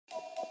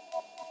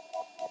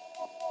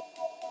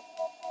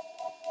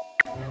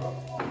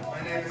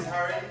My name is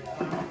Harry,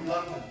 I'm from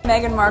London.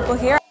 Meghan Markle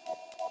here.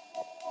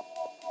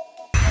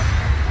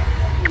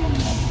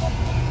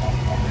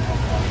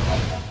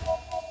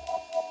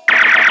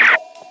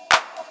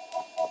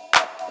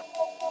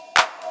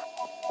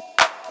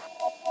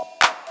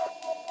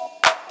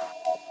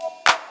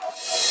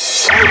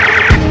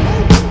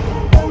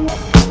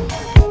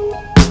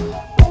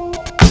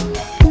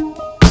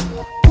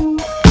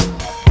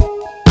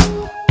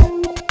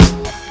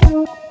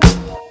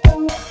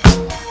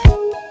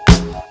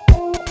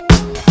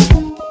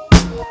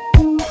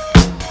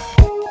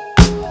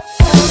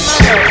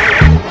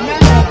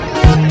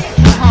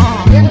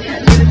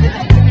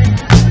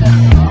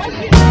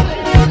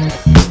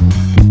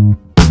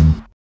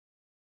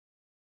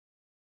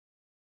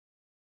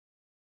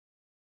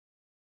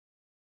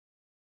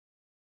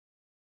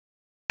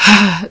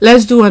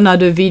 Let's do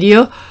another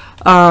video,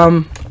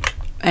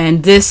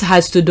 and this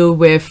has to do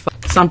with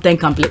something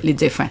completely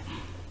different.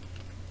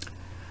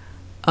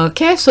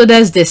 Okay, so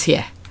there's this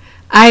here.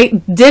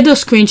 I did a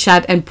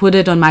screenshot and put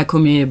it on my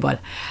community board.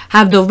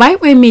 Have the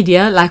right-wing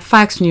media like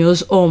Fox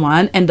News,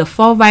 O1, and the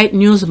far-right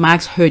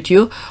Newsmax hurt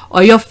you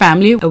or your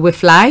family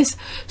with lies?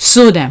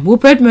 Sue them.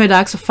 Rupert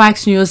Murdoch's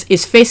Fox News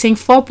is facing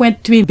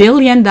 $4.3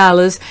 billion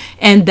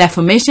in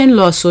defamation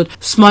lawsuit,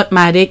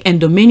 Smartmatic, and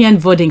Dominion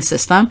voting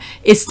system.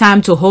 It's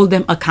time to hold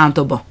them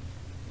accountable.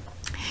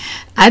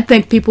 I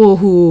think people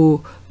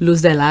who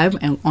lose their life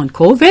on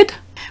COVID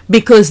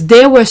because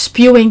they were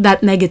spewing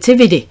that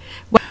negativity.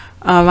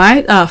 All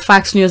right,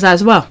 Fox News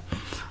as well.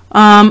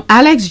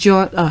 Alex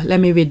Jone, let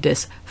me read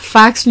this.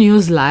 Fox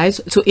News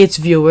lies to its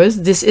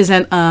viewers. This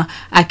isn't an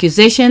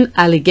accusation,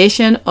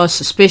 allegation, or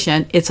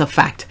suspicion. It's a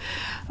fact.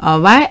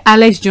 All right,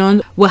 Alex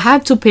Jone will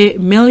have to pay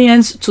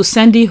millions to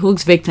Sandy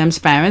Hook's victims'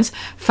 parents.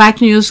 Fox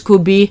News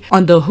could be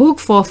on the hook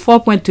for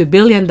 $4.2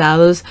 billion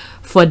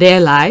for their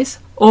lies.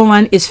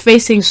 O1 is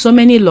facing so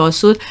many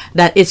lawsuits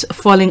that it's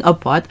falling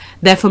apart.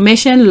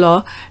 Defamation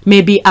law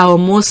may be our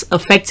most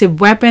effective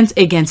weapons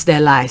against their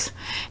lies.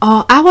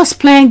 Oh, I was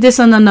playing this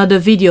on another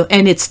video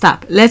and it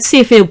stopped. Let's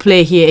see if it'll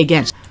play here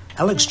again.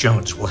 Alex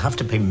Jones will have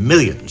to pay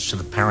millions to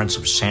the parents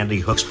of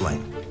Sandy Hook.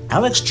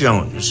 Alex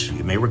Jones,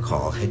 you may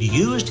recall, had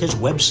used his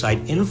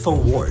website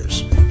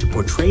InfoWars to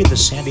portray the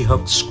Sandy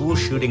Hook school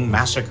shooting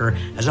massacre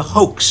as a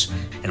hoax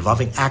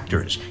involving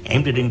actors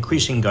aimed at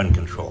increasing gun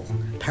control.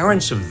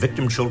 Parents of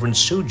victim children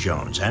sued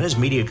Jones and his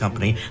media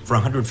company for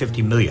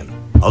 $150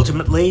 million,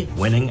 ultimately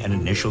winning an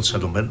initial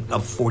settlement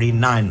of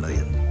 $49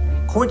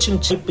 million. Courts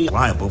intend to be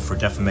liable for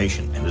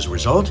defamation, and as a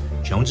result,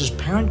 Jones's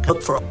parent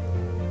took for.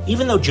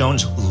 Even though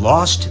Jones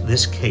lost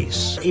this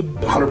case,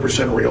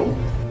 100% real.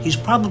 He's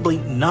probably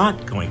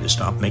not going to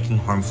stop making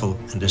harmful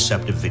and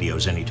deceptive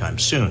videos anytime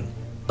soon.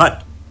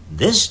 But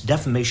this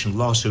defamation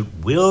lawsuit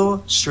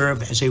will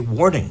serve as a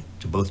warning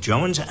to both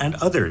Jones and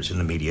others in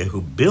the media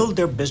who build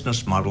their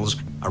business models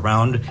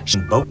around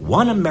both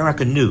One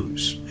America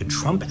News, a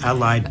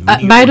Trump-allied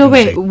media by the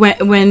way,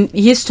 when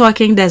he's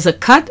talking, there's a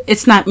cut.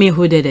 It's not me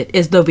who did it.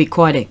 It's the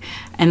recording.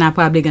 And I'm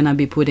probably going to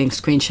be putting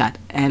screenshot.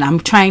 And I'm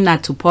trying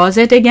not to pause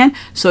it again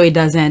so it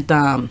doesn't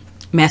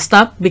messed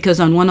up, because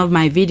on one of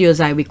my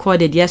videos I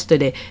recorded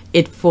yesterday,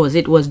 it froze.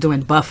 It was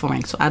doing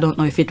buffering. So I don't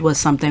know if it was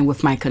something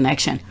with my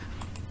connection.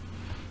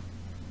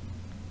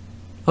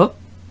 Oh,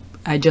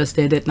 I just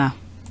did it now.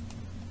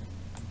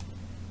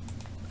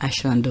 I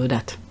shouldn't do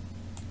that.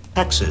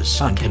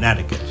 Texas and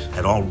Connecticut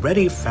had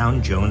already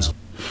found Jones.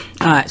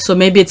 Alright, so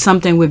maybe it's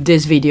something with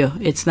this video.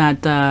 It's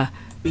not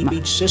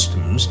Beach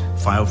Systems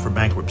filed for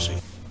bankruptcy.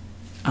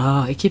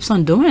 Oh, it keeps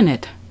on doing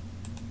it.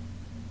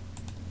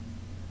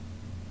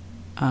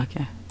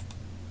 Okay.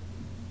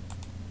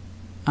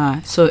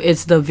 Alright, so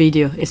it's the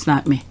video, it's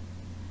not me.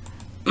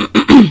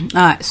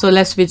 Alright, so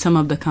let's read some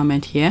of the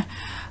comment here.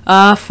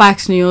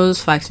 Fox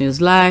News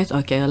Live.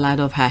 Okay, a lot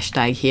of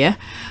hashtag here.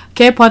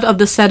 Okay, part of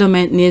the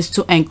settlement needs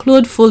to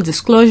include full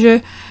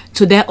disclosure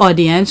to their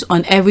audience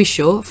on every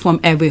show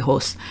from every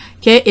host.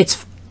 Okay,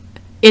 it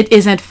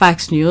isn't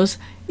Fox News,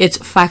 it's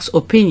Fox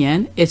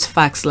Opinion, it's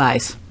Fox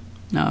Lies.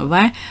 All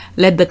right,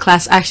 let the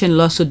class action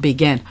lawsuit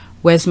begin.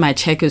 Where's my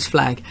checkers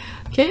flag?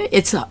 Okay,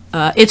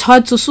 it's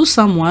hard to sue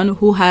someone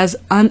who has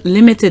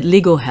unlimited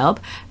legal help.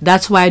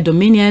 That's why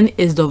Dominion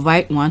is the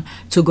right one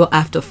to go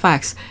after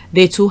Fox.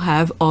 They too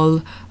have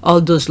all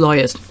those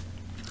lawyers.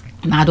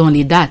 Not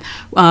only that,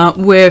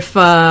 with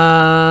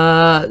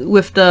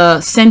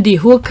the Sandy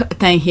Hook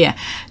thing here,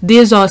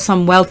 these are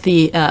some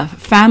wealthy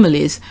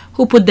families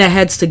who put their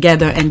heads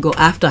together and go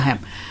after him.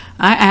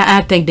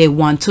 I think they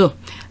want to.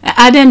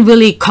 I didn't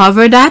really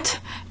cover that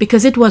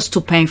because it was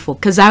too painful,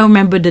 because I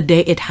remember the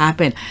day it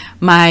happened.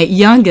 My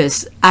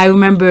youngest, I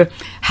remember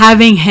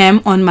having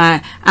him on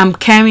my, I'm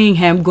carrying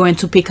him going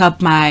to pick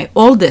up my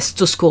oldest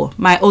to school.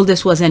 My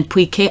oldest was in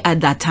pre-K at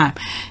that time.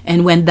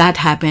 And when that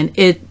happened,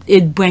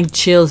 it brought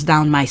chills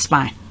down my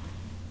spine.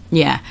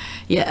 Yeah,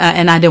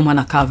 and I didn't want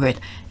to cover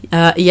it.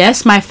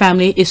 Yes, my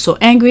family is so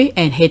angry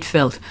and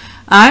hate-filled.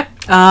 All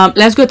right,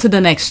 let's go to the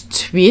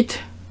next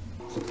tweet.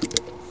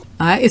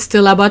 It's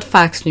still about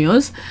Fox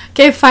News.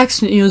 Okay,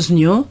 Fox News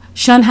knew,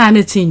 Sean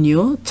Hannity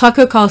knew,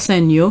 Tucker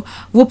Carlson knew,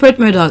 Rupert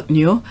Murdoch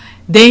knew.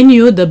 They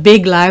knew the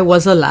big lie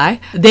was a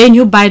lie. They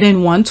knew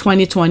Biden won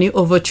 2020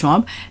 over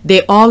Trump.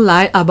 They all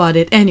lied about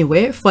it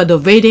anyway, for the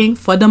rating,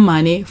 for the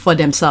money, for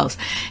themselves.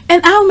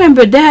 And I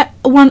remember that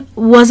one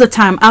was a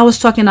time I was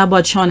talking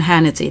about Sean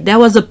Hannity. There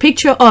was a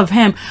picture of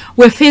him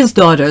with his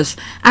daughters.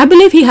 I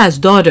believe he has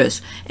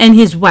daughters and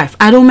his wife.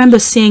 I don't remember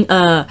seeing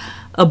a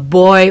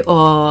boy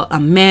or a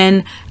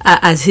man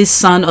as his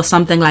son or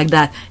something like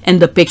that in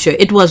the picture.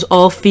 It was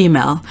all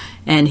female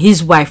and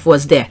his wife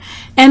was there.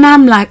 And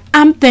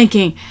I'm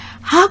thinking,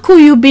 how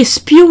could you be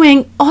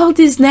spewing all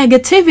this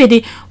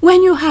negativity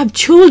when you have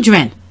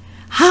children?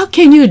 How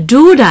can you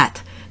do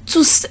that?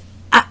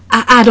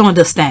 I don't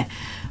understand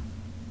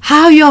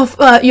how your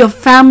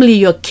family,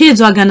 your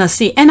kids are gonna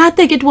see. And I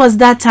think it was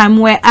that time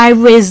where I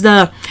raised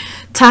the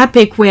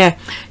topic where,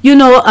 you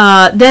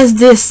know, there's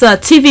this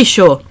TV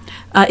show.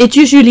 It's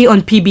usually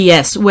on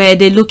PBS where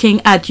they're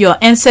looking at your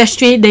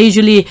ancestry. They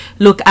usually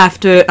look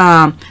after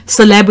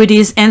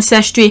celebrities'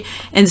 ancestry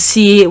and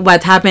see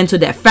what happened to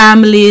their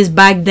families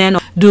back then,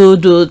 or do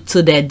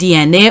to their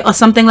DNA or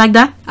something like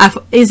that.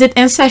 Is it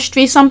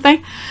Ancestry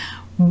something?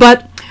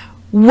 But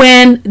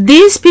when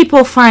these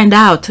people find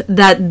out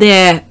that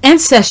their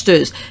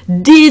ancestors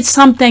did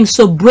something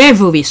so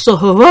bravery, so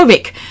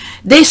heroic,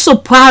 they're so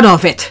proud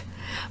of it.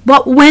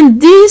 But when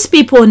these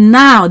people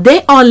now,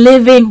 they are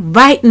living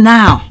right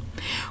now,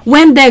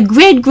 when their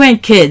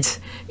great-grandkids,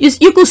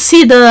 you could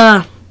see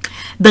the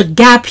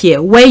gap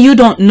here where you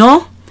don't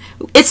know.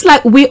 It's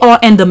like we are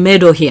in the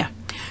middle here.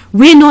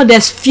 We know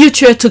there's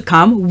future to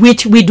come,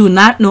 which we do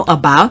not know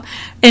about.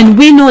 And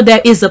we know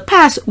there is a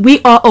past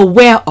we are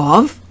aware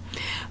of.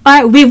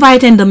 All right, we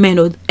right in the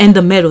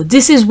middle.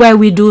 This is where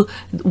we do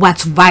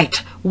what's right,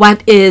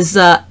 what is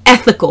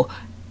ethical,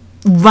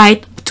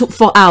 right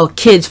for our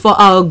kids, for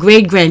our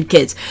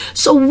great-grandkids.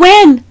 So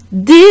when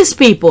these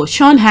people,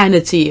 Sean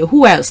Hannity,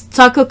 who else?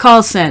 Tucker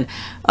Carlson,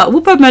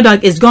 Rupert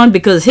Murdoch is gone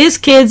because his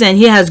kids and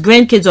he has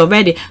grandkids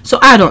already. So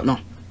I don't know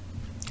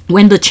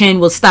when the chain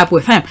will stop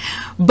with him.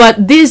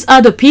 But these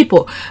other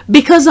people,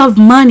 because of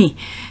money,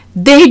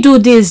 they do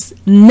this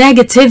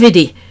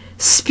negativity,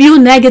 spew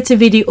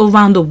negativity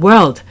around the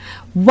world.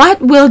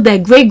 What will their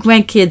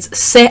great-grandkids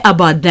say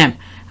about them?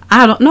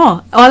 I don't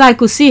know. All I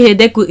could see here,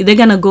 they're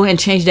going to go and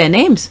change their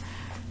names.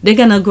 They're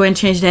going to go and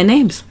change their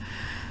names.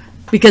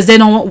 Because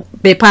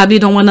they probably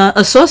don't want to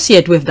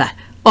associate with that.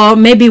 Or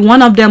maybe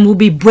one of them will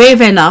be brave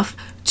enough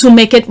to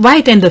make it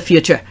right in the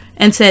future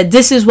and say,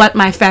 this is what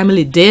my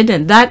family did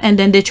and that, and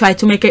then they try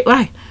to make it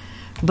right.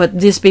 But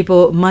these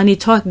people, money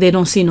talk, they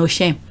don't see no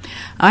shame.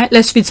 All right,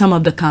 let's read some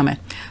of the comment.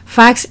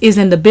 Fox is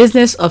in the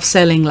business of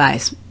selling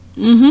lies.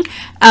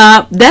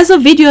 There's a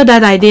video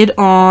that I did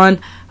on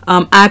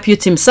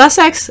APTS Team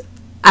Sussex.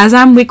 As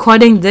I'm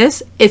recording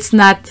this, it's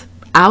not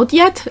out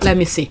yet. Let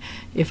me see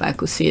if I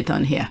could see it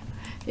on here.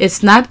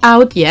 It's not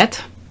out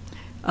yet.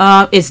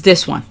 It's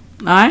this one.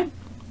 All right,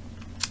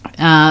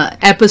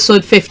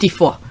 episode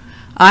 54. All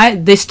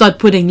right, they start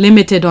putting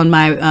limited on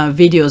my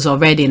videos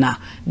already now.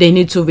 They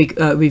need to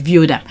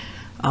review them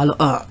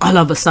all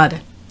of a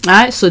sudden. All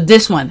right, so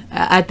this one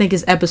I think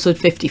is episode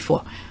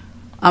 54.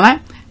 All right,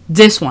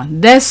 this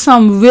one, there's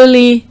some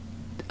really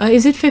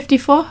is it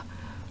 54?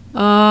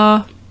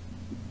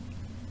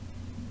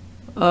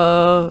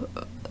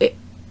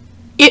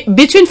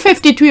 Between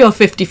 53 or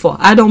 54,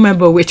 I don't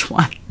remember which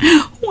one.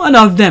 One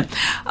of them.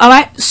 All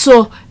right,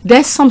 so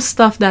there's some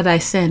stuff that I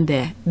send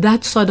there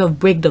that sort of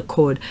break the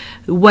code,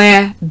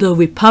 where the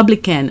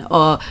Republican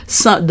or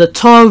the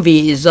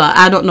Tories, or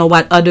I don't know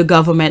what other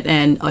government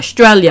in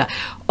Australia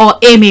are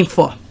aiming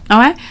for. All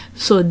right,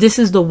 so this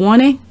is the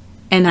warning,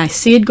 and I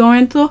see it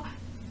going through.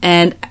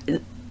 And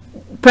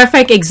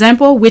perfect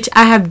example, which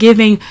I have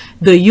given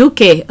the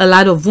UK a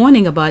lot of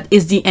warning about,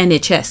 is the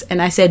NHS.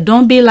 And I said,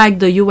 don't be like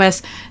the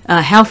US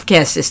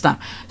healthcare system.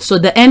 So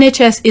the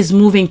NHS is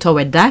moving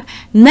toward that.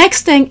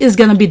 Next thing is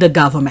going to be the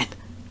government.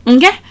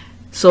 Okay?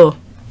 So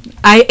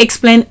I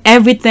explain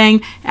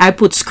everything. I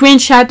put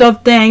screenshot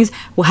of things,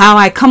 how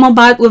I come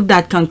about with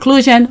that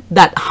conclusion,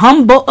 that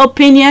humble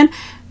opinion.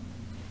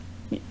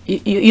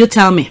 You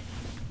tell me.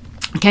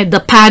 Okay? The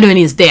pattern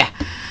is there.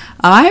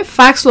 Alright,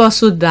 Fox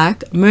lawsuit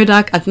backed.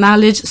 Murdoch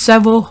acknowledged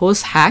several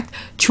hosts hacked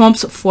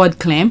Trump's fraud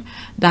claim.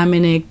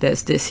 Dominic,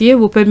 there's this here.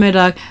 Rupert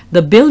Murdoch,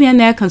 the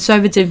billionaire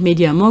conservative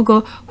media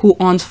mogul who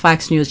owns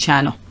Fox News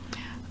Channel.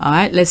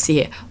 Alright, let's see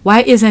here.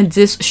 Why isn't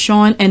this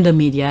shown in the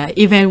media?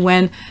 Even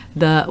when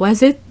the, what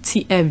is it?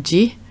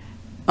 TFG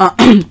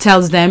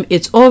tells them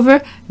it's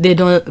over, they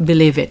don't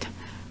believe it.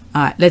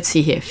 Alright, let's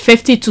see here.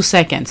 52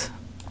 seconds.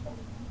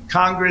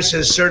 Congress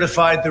has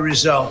certified the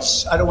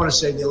results. I don't want to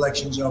say the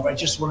election's over. I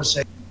just want to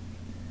say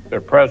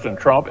that President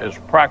Trump is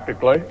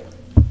practically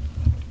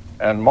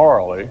and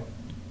morally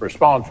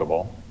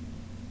responsible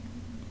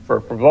for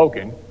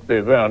provoking the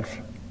events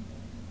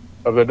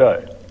of the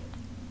day.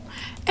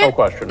 No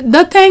question.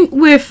 The thing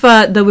with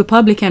the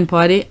Republican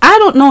Party, I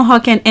don't know how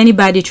can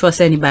anybody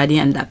trust anybody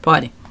in that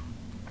party.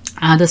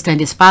 I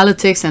understand it's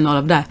politics and all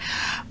of that.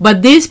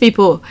 But these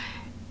people,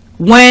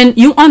 when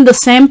you on the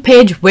same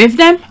page with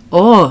them,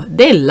 oh,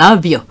 they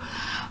love you.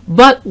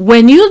 But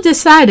when you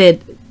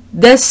decided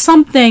there's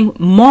something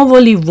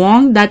morally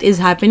wrong that is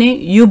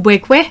happening, you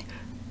break away,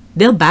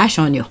 they'll bash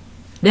on you.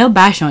 They'll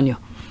bash on you.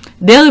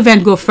 They'll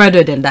even go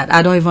further than that.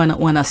 I don't even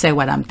want to say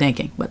what I'm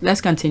thinking. But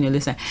let's continue.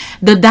 Listen.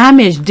 The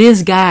damage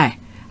this guy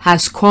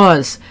has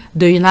caused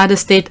the United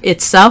States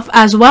itself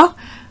as well.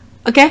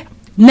 Okay?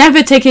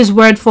 Never take his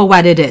word for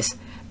what it is.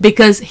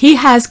 Because he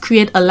has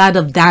created a lot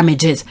of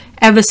damages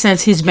ever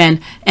since he's been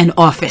in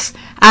office.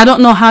 I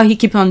don't know how he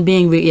keeps on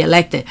being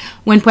re-elected.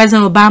 When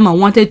President Obama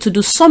wanted to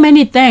do so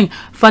many things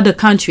for the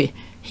country,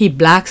 he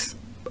blacks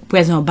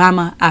President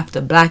Obama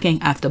after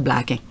blacking after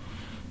blacking.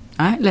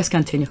 All right, let's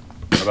continue.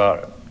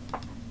 About it.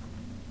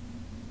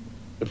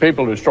 The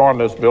people who stormed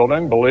this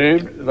building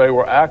believed they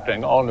were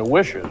acting on the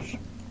wishes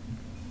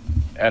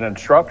and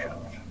instructions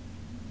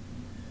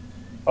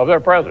of their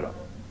president.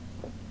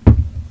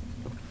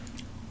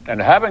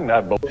 And having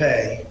that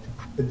pay,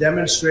 the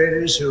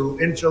demonstrators who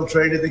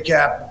infiltrated the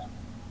Capitol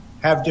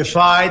have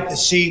defied the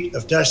seat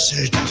of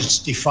justice. It's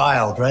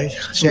defiled, right?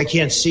 See, I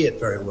can't see it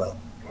very well.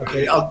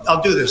 Okay,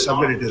 I'll do this. I'm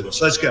going to do this.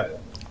 Let's go.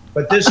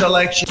 But this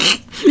election...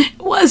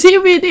 Was he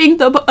reading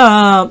the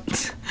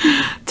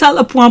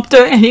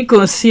teleprompter and he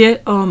couldn't see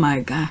it? Oh, my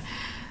God.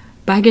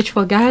 Baggage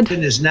for God.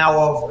 ...is now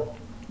over.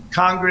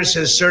 Congress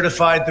has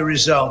certified the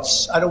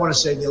results. I don't want to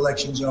say the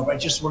election's over. I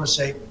just want to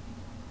say...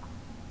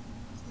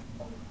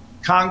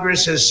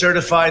 Congress has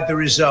certified the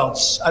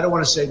results. I don't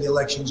want to say the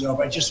election's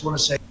over. I just want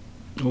to say...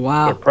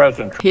 Wow.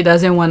 He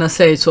doesn't want to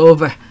say it's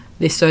over.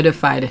 They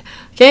certified it.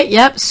 Okay,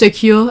 yep,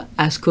 secure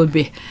as could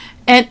be.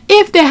 And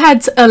if they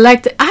had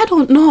elected, I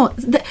don't know.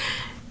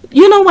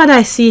 You know what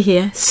I see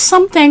here?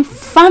 Something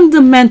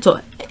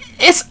fundamental.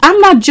 I'm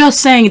not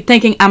just saying,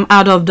 thinking I'm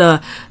out of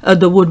the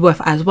woodwork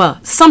as well.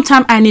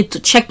 Sometimes I need to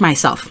check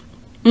myself.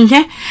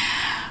 Okay?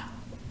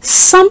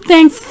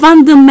 Something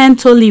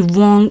fundamentally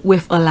wrong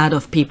with a lot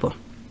of people.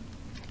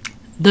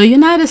 The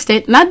United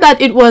States, not that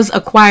it was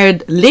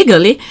acquired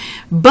legally,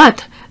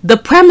 but the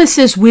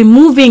premises we're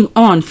moving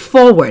on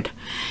forward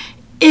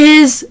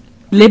is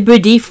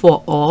liberty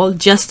for all,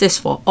 justice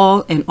for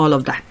all, and all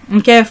of that.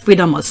 Okay,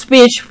 freedom of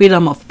speech,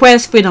 freedom of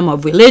press, freedom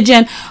of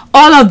religion,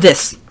 all of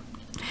this.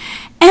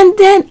 And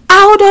then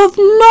out of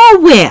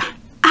nowhere,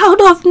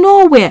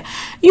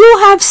 you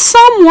have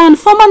someone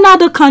from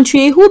another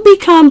country who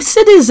becomes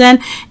citizen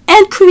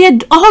and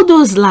create all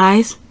those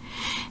lies.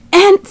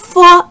 And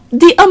for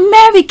the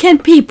American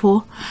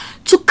people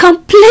to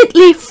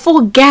completely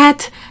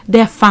forget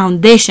their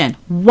foundation,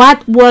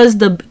 what was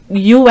the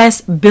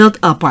U.S. built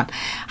upon?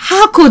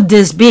 How could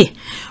this be?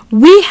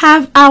 We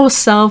have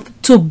ourselves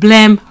to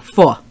blame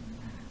for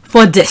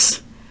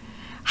this.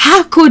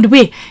 How could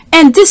we?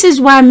 And this is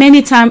why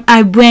many times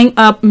I bring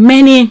up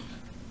many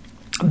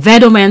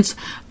veterans.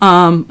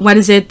 What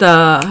is it?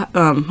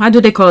 How do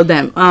they call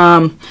them?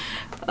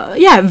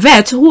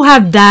 Vets who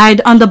have died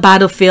on the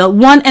battlefield.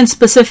 One and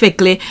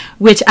specifically,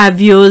 which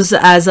I've used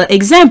as an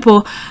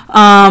example,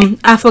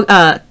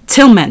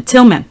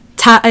 Tillman.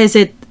 Is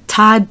it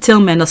Todd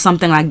Tillman or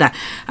something like that?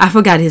 I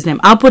forgot his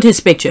name. I'll put his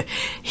picture.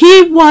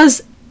 He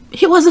was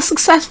a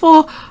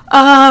successful.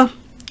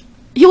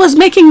 He was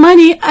making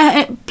money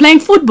playing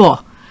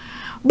football,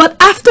 but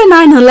after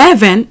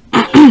 9/11,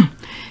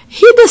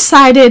 he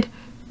decided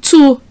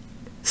to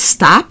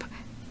stop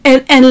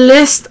and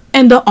enlist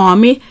in the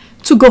army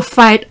to go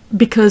fight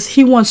because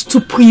he wants to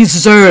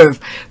preserve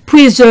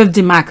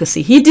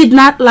democracy. He did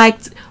not like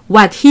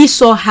what he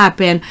saw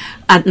happen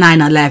at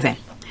 9/11.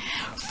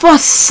 For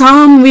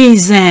some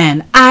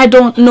reason, I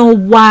don't know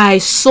why,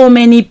 so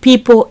many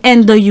people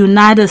in the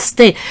United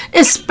States,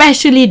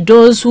 especially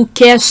those who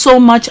care so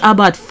much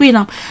about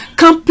freedom,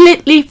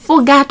 completely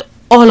forgot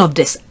all of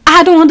this.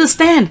 I don't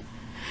understand.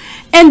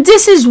 And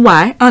this is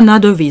why,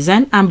 another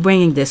reason, I'm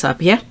bringing this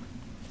up here.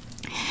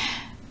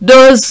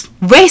 Those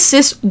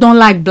racists don't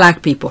like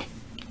black people.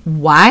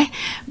 Why?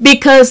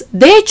 Because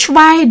they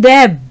try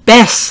their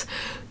best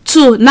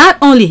to not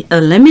only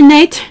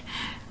eliminate,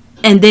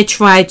 and they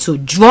try to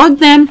drug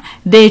them,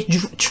 they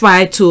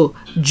try to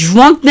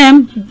drunk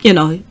them,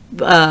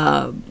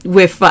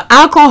 with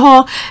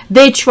alcohol.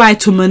 They try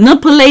to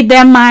manipulate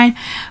their mind,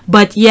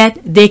 but yet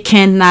they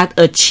cannot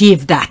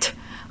achieve that.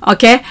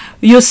 Okay,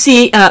 you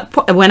see,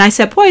 when I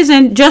say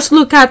poison, just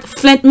look at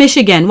Flint,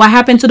 Michigan. What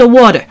happened to the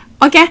water?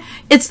 Okay,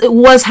 it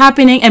was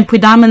happening in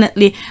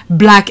predominantly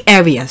black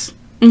areas.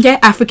 Okay,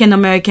 African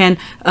American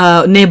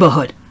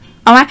neighborhood.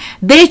 All right,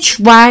 they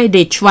try,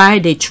 they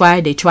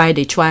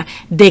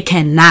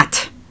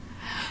cannot.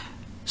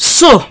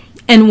 So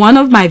in one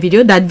of my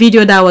videos, that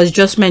video that was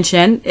just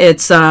mentioned,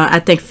 it's I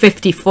think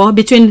 54,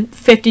 between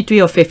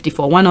 53 or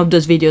 54, one of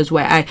those videos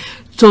where I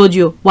told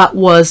you what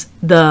was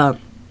the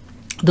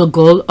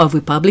goal of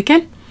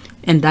Republican.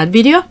 In that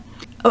video,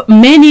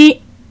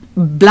 many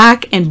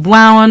black and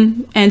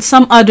brown and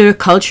some other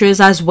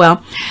cultures as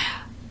well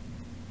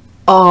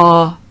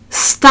are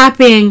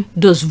stopping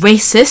those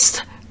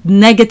racist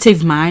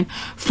negative mind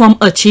from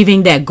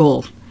achieving their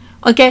goal.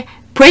 Okay,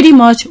 pretty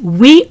much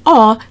we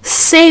are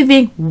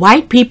saving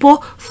white people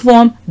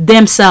from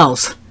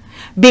themselves,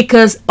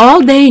 because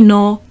all they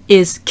know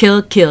is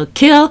kill, kill,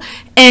 kill,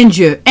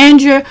 injure,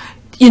 injure,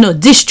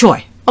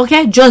 destroy.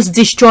 Okay, just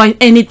destroy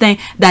anything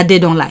that they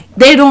don't like.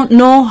 They don't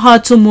know how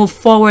to move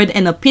forward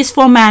in a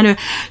peaceful manner,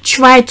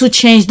 try to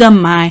change their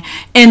mind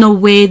in a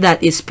way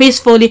that is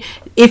peacefully.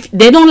 If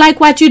they don't like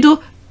what you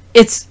do,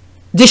 it's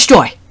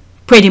destroy,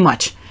 pretty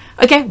much.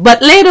 Okay,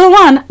 but later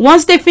on,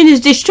 once they finish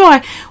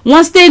destroy,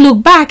 once they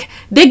look back,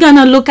 they're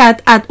gonna look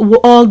at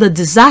all the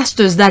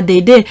disasters that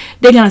they did.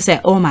 They're gonna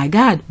say, oh my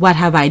God, what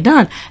have I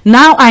done?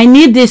 Now I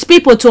need these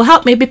people to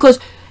help me, because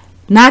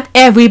not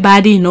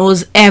everybody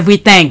knows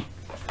everything.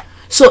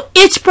 So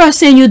each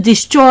person you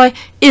destroy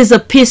is a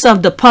piece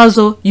of the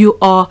puzzle you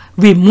are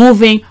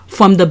removing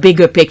from the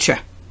bigger picture.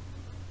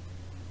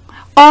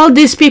 All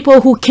these people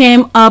who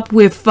came up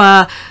with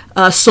a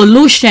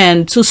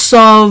solution to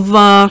solve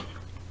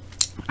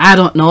I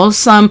don't know,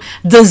 some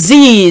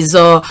disease,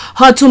 or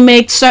how to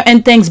make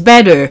certain things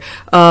better,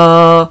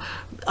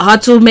 how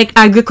to make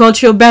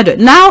agriculture better.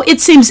 Now it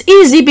seems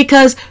easy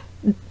because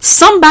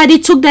somebody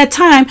took their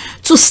time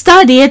to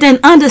study it and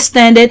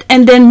understand it,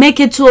 and then make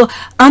it to an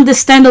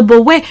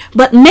understandable way.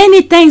 But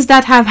many things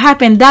that have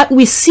happened that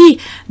we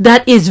see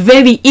that is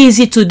very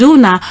easy to do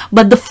now,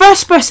 but the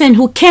first person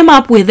who came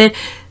up with it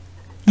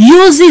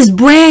used his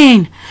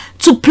brain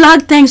to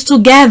plug things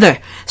together.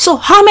 So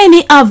how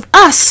many of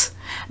us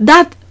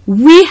that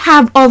we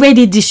have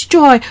already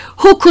destroyed,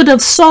 who could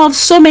have solved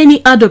so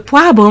many other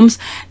problems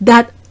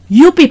that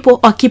you people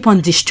are keep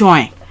on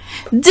destroying?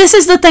 This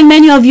is the thing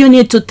many of you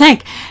need to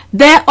think.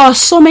 There are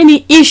so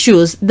many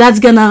issues that's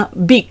gonna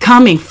be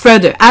coming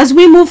further as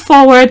we move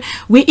forward.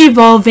 We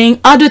evolving,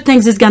 other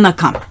things is gonna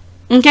come.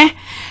 Okay,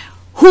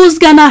 who's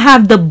gonna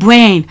have the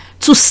brain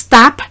to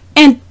stop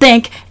and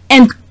think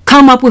and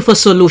come up with a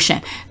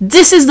solution?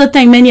 This is the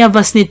thing many of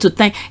us need to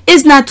think.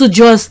 Is not to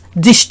just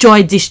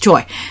destroy.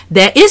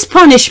 There is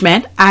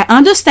punishment. I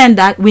understand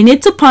that we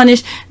need to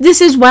punish. This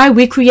is why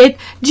we create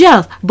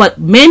jail. But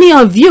many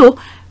of you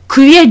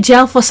create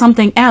jail for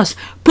something else.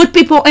 Put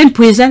people in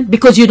prison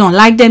because you don't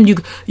like them. You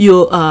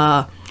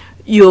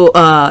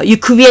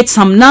create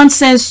some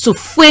nonsense to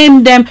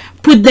frame them,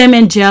 put them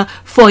in jail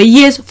for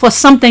years for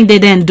something they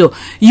didn't do.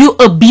 You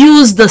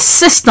abuse the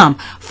system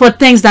for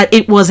things that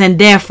it wasn't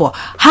there for.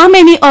 How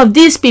many of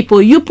these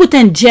people you put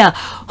in jail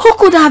who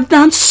could have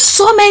done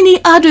so many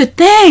other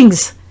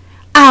things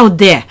out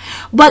there,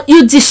 but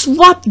you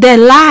disrupt their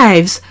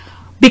lives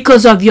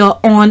because of your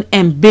own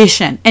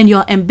ambition? And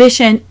your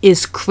ambition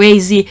is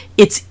crazy,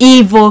 it's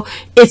evil,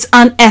 it's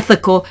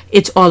unethical,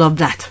 it's all of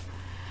that.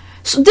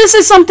 So this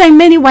is something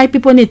many white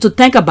people need to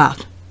think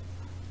about.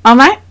 All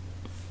right?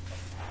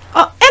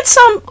 And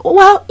some,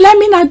 well, let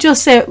me not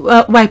just say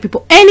white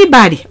people,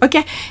 anybody,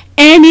 okay?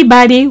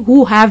 Anybody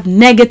who have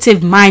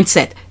negative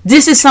mindset.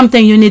 This is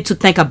something you need to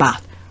think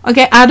about.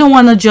 Okay? I don't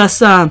want to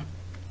just out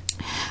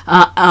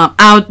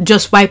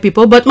just white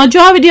people, but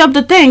majority of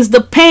the things,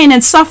 the pain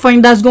and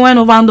suffering that's going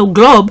around the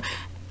globe,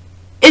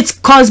 it's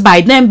caused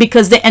by them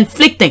because they're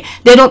inflicting.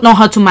 They don't know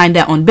how to mind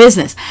their own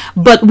business.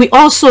 But we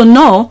also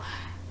know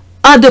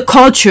other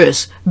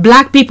cultures,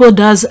 black people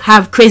does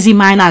have crazy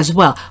mind as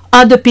well.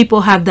 Other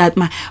people have that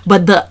mind,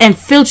 but the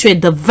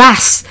infiltrate, the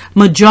vast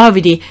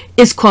majority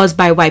is caused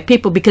by white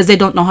people because they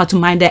don't know how to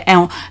mind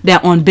their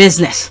own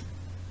business.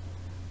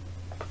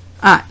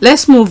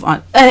 Let's move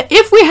on.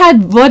 If we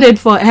had voted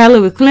for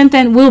Hillary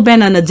Clinton, we'll be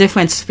in a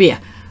different sphere.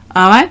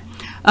 All right.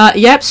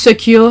 Yep,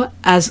 secure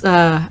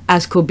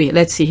as could be.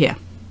 Let's see here.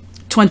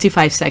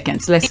 25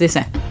 seconds. Let's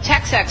listen.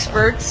 Tax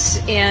experts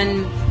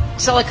in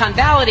Silicon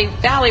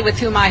Valley with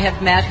whom I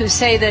have met, who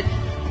say that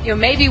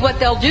maybe what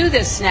they'll do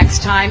this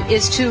next time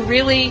is to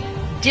really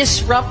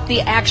disrupt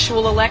the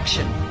actual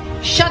election,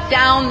 shut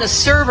down the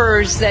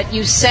servers that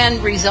you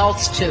send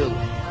results to,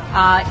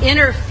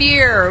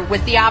 interfere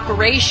with the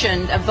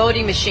operation of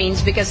voting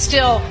machines because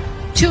still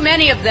too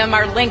many of them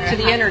are linked to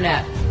the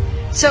internet.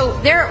 So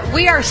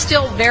we are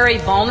still very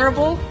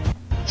vulnerable.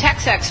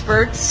 Tax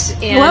experts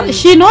in... Well,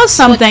 she knows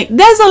something.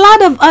 There's a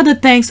lot of other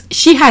things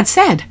she had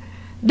said.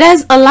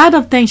 There's a lot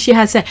of things she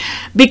has said,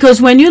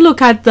 because when you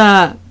look at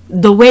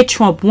the way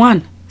Trump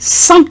won,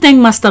 something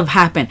must have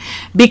happened,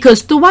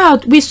 because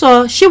throughout we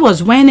saw she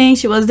was winning,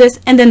 she was this,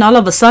 and then all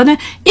of a sudden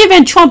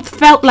even Trump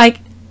felt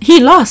like he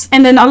lost,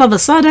 and then all of a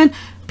sudden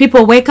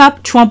people wake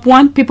up, Trump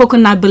won, people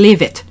could not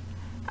believe it.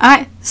 All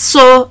right,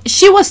 so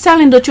she was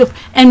telling the truth,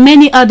 and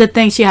many other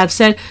things she have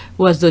said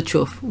was the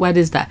truth. What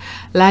is that?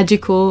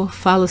 Logical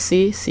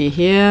fallacy. See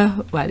here,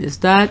 what is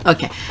that?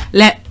 Okay,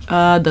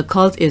 the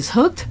cult is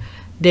hooked.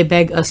 They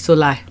beg us to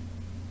lie.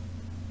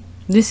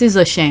 This is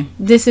a shame.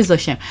 This is a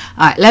shame.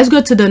 All right, let's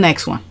go to the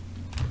next one.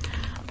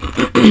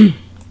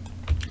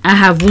 I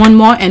have one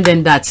more and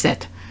then that's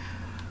it.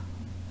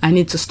 I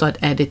need to start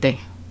editing.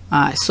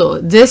 All right, so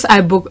this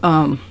I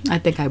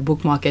think I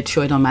bookmarked it,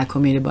 show it on my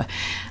community, but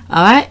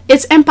all right,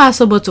 it's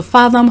impossible to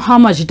fathom how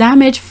much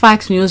damage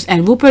Fox News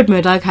and Rupert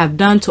Murdoch have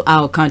done to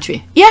our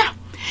country. Yeah,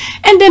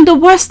 and then the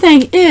worst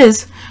thing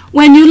is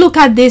When you look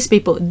at these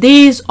people,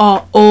 these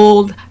are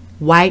old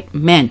white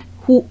men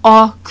who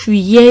are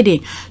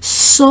creating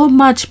so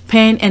much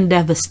pain and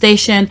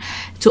devastation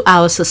to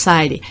our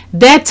society.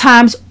 Their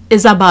times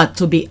is about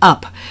to be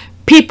up.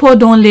 People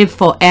don't live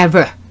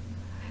forever.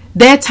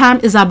 Their time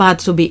is about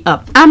to be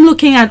up. I'm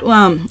looking at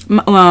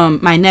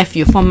my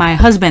nephew from my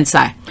husband's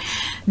side.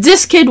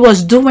 This kid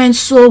was doing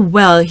so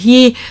well.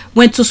 He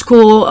went to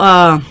school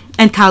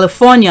in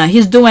California.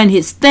 He's doing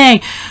his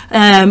thing.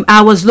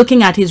 I was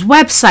looking at his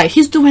website.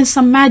 He's doing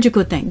some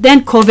magical thing.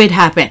 Then COVID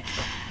happened,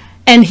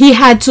 and he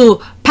had to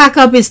pack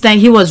up his thing.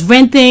 He was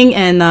renting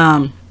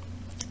in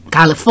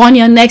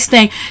California. Next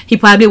thing, he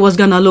probably was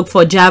gonna look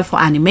for a job for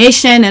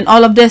animation and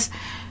all of this.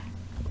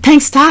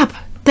 Things stop.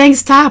 Things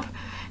stop.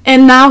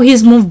 And now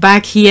he's moved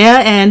back here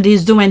and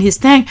he's doing his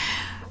thing.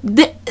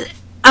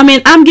 I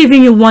mean, I'm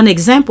giving you one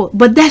example,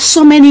 but there's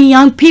so many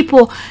young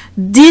people.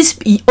 These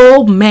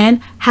old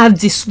men have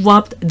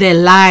disrupted their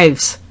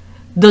lives,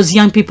 those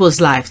young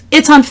people's lives.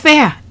 It's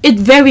unfair.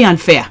 It's very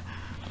unfair.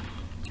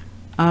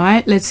 All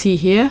right, let's see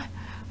here.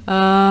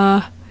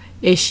 A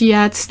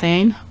Shiat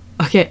stain.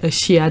 Okay, a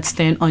Shiat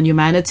stain on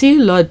humanity.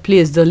 Lord,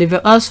 please deliver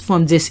us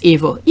from this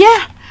evil.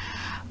 Yeah.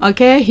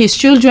 Okay, his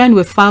children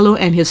will follow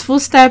in his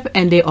footsteps,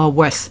 and they are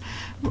worse.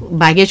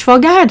 Baggage for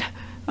God.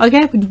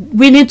 Okay,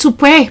 we need to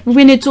pray.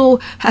 We need to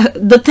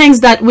the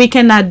things that we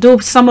cannot do.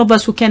 Some of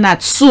us who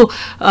cannot sue,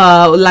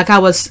 like I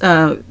was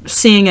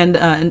seeing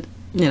and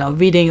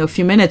reading a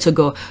few minutes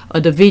ago, or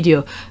the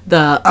video,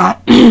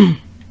 to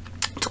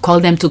call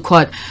them to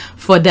court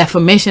for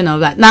defamation of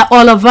that. Not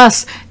all of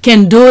us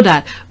can do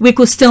that. We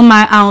could still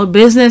mind our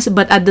business,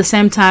 but at the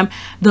same time,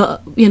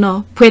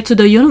 pray to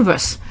the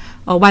universe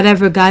or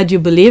whatever God you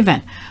believe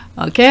in.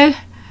 Okay,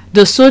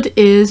 the suit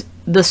is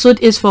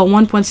for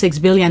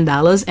 $1.6 billion,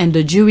 and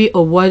the jury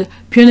award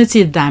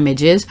punitive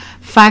damages.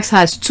 Fox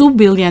has $2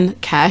 billion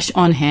cash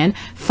on hand,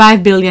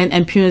 $5 billion,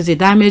 and punitive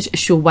damage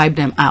should wipe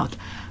them out.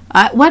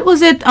 What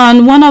was it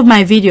on one of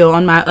my video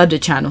on my other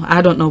channel?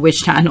 I don't know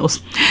which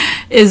channels.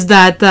 Is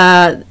that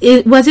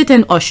was it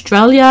in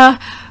Australia?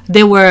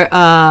 They were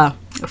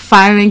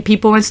firing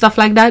people and stuff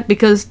like that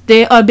because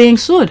they are being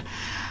sued.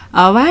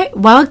 All right,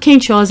 while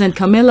King Charles and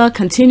Camilla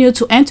continue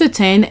to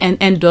entertain and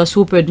endorse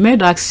Rupert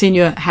Murdoch's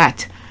senior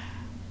hat.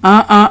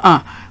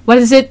 What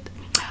is it?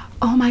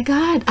 Oh my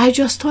God, I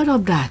just thought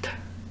of that.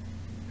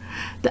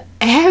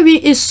 Harry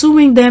is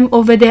suing them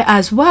over there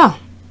as well.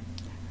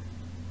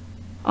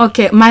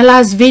 Okay, my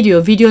last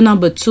video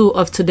number 2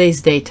 of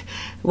today's date.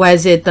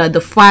 Was it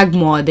the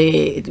Fragmore,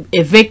 the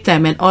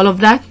victim and all of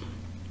that?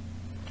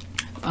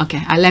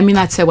 Okay, let me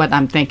not say what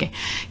I'm thinking.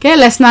 Okay,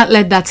 let's not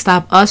let that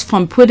stop us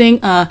from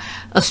putting a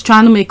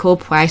astronomical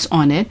price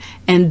on it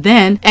and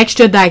then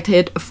extradite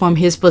it from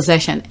his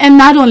possession. And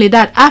not only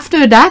that,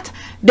 after that,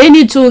 they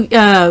need to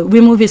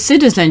remove his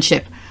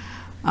citizenship.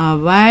 All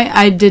right,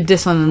 I did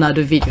this on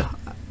another video.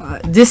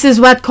 This is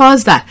what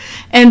caused that.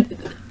 And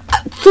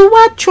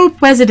throughout Trump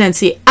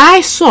presidency,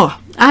 I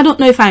don't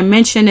know if I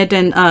mentioned it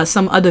in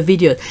some other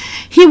videos,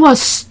 he was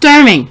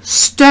stirring,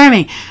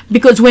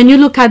 because when you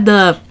look at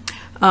the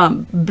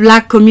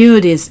black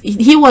communities,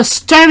 he was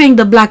stirring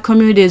the black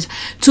communities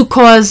to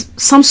cause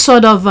some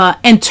sort of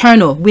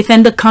internal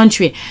within the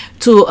country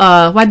to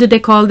what do they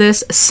call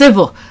this,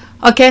 civil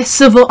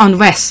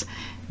unrest.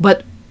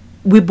 But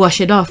we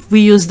brush it off. We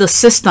use the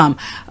system,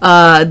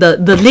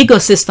 the legal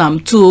system,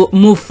 to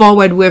move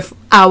forward with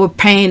our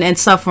pain and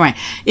suffering,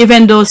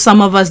 even though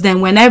some of us then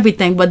went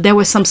everything, but there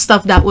was some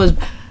stuff that was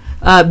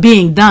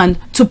being done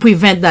to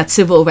prevent that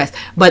civil unrest.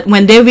 But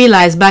when they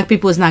realized black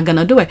people is not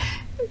gonna do it,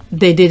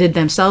 they did it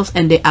themselves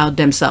and they out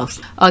themselves.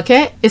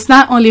 Okay, it's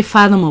not only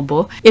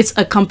fathomable, it's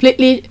a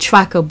completely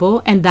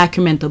trackable and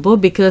documentable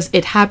because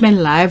it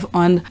happened live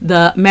on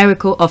the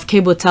miracle of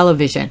cable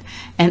television.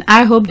 And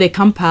I hope they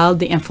compile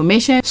the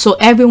information so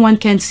everyone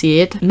can see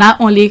it,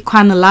 not only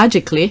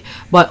chronologically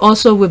but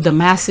also with the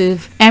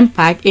massive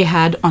impact it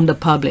had on the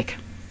public.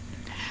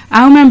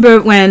 I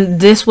remember when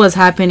this was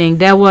happening,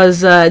 there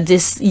was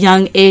this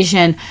young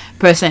Asian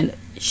person.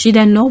 She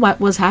didn't know what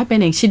was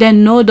happening. She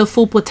didn't know the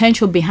full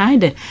potential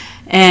behind it.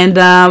 And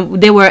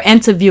they were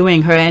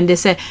interviewing her and they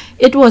said,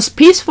 it was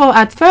peaceful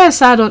at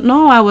first. I don't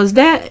know. I was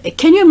there.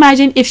 Can you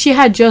imagine if she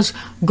had just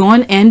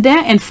gone in there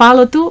and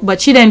followed through? But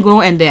she didn't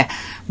go in there.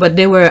 But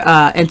they were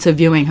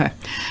interviewing her.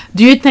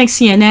 Do you think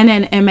CNN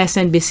and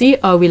MSNBC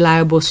are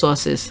reliable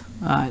sources?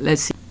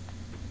 Let's see.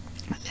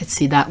 Let's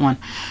see that one.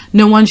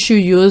 No one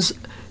should use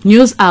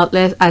news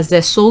outlets as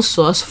their sole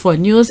source for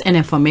news and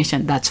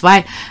information. That's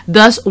right.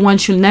 Thus, one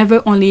should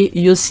never only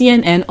use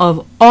CNN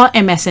or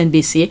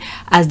MSNBC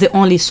as the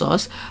only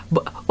source.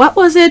 But what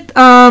was it?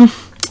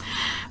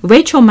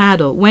 Rachel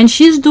Maddow, when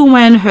she's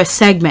doing her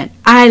segment,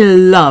 I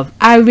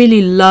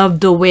really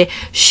love the way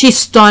she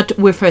starts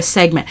with her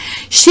segment.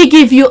 She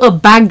gives you a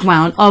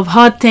background of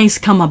how things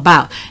come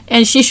about,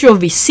 and she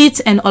shows receipts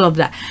and all of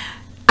that.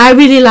 I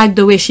really like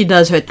the way she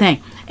does her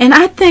thing. And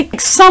I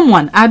think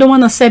someone, I don't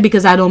want to say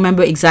because I don't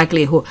remember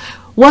exactly who,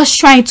 was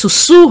trying to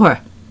sue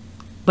her.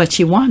 But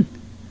she won.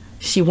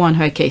 She won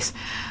her case.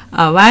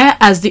 right,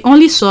 as the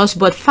only source,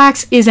 but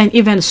facts isn't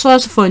even a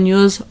source for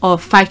news or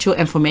factual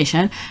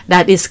information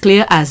that is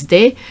clear as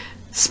day,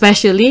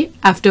 especially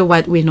after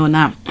what we know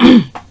now.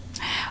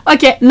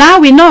 Okay, now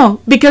we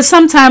know, because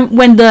sometimes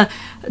when the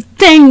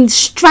thing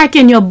strike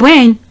in your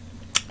brain,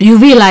 you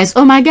realize,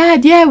 oh my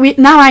God, yeah,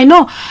 now I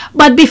know.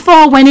 But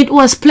before, when it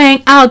was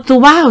playing out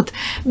throughout,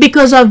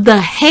 because of the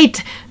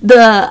hate,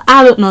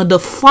 I don't know, the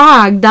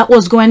fog that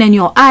was going in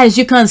your eyes,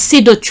 you can't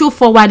see the truth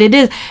for what it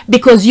is,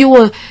 because you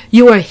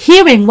were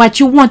hearing what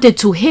you wanted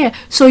to hear,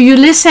 so you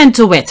listen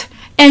to it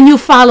and you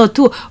follow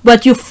too,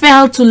 but you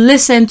failed to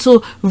listen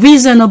to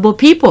reasonable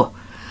people.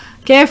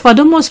 Okay, for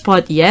the most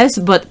part, yes,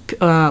 but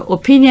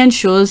opinion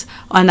shows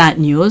are not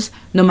news,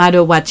 no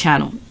matter what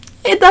channel.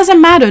 It doesn't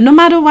matter. No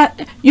matter what,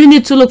 you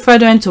need to look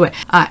further into it.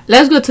 All right,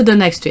 let's go to the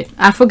next tweet.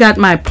 I forgot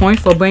my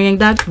point for bringing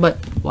that, but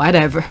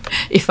whatever.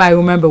 If I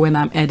remember when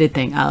I'm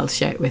editing, I'll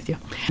share it with you.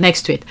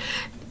 Next tweet.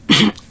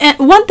 And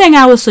one thing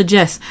I would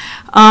suggest,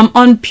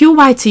 on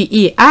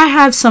PYTE, I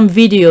have some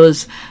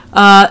videos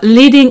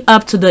leading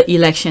up to the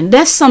election.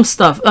 There's some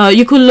stuff.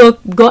 You could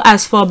go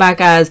as far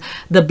back as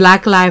the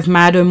Black Lives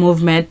Matter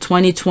movement,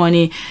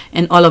 2020,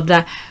 and all of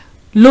that.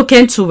 Look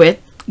into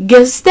it.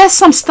 Guess there's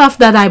some stuff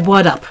that I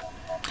brought up.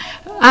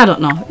 I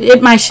don't know.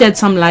 It might shed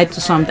some light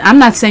to something. I'm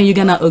not saying you're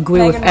going to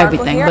agree with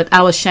everything, but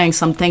I was sharing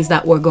some things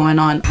that were going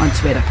on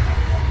Twitter.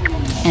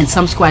 And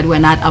some squad were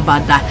not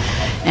about that.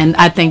 And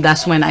I think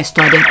that's when I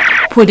started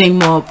putting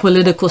more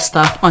political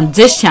stuff on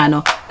this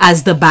channel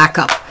as the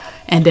backup.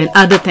 And then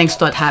other things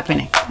start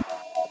happening.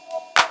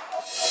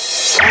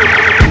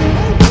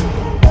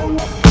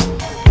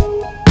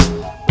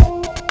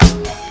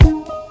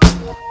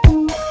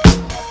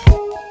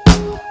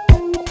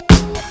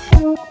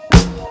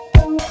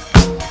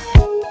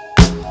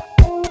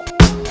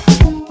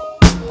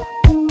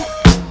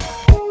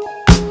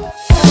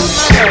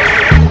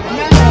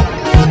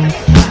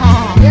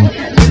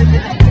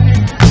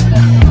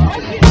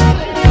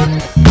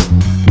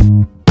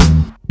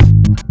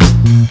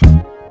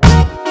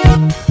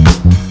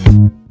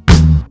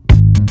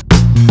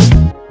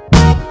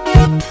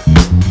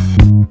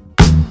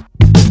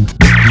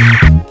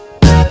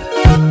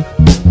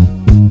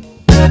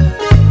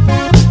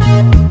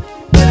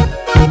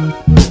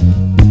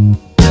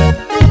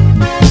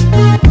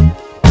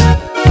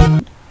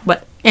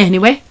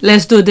 Anyway,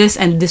 let's do this,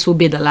 and this will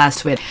be the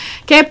last tweet.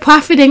 Okay,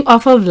 profiting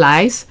off of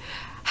lies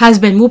has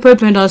been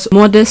Rupert Murdoch's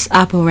modus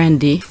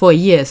operandi for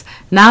years.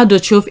 Now the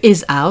truth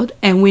is out,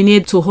 and we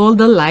need to hold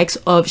the likes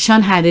of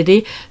Sean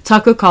Hannity,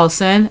 Tucker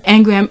Carlson,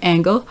 and Graham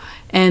Engel,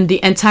 and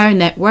the entire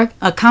network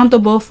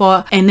accountable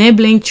for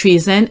enabling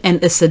treason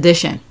and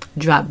sedition.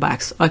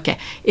 Dropbox. Okay,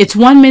 it's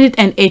 1 minute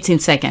and 18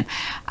 seconds.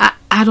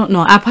 I don't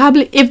know. I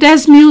probably, if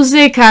there's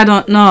music, I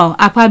don't know.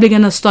 I'm probably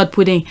gonna start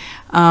putting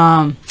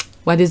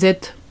what is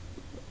it?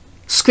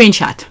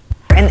 Screenshot.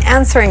 An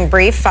answering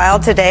brief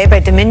filed today by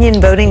Dominion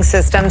Voting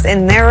Systems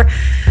in their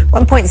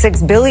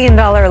 $1.6 billion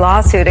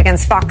lawsuit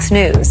against Fox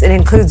News. It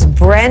includes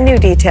brand new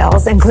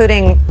details,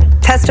 including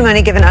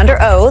testimony given under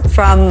oath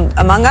from,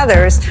 among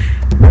others,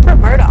 Rupert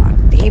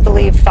Murdoch. He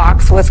believed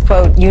Fox was,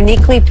 quote,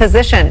 uniquely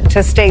positioned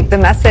to state the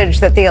message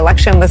that the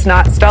election was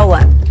not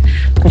stolen.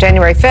 On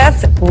January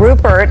 5th,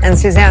 Rupert and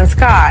Suzanne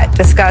Scott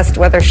discussed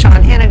whether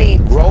Sean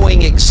Hannity...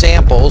 Growing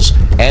examples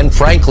and,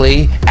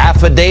 frankly,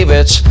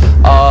 affidavits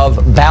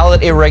of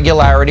ballot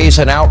irregularities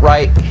and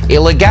outright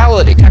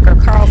illegality. Tucker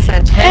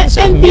Carlson.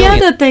 And the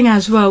other thing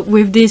as well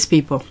with these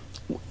people,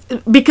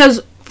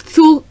 because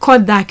through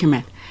court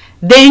document,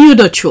 they knew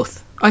the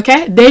truth,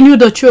 okay? They knew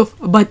the truth,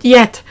 but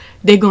yet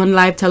they go on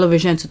live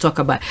television to talk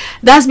about it.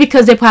 That's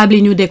because they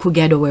probably knew they could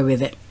get away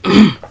with it.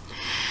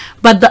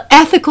 But the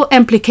ethical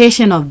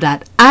implication of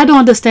that, I don't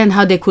understand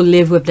how they could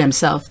live with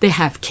themselves. They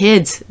have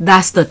kids.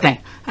 That's the thing.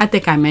 I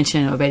think I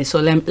mentioned it already,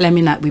 so let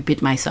me not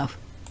repeat myself.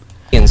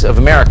 Millions of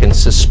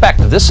Americans suspect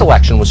this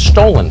election was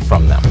stolen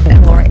from them.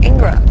 And Laura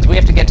Ingraham. We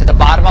have to get to the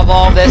bottom of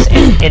all this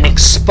and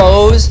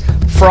expose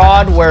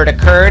fraud where it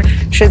occurred.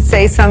 Should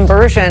say some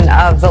version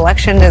of the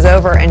election is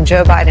over and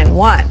Joe Biden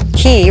won.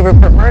 He,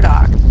 Rupert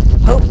Murdoch,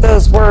 hoped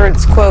those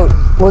words, quote,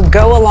 would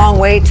go a long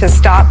way to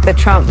stop the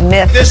Trump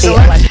myth of the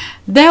election.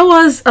 There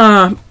was,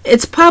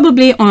 it's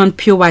probably on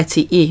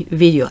PYTE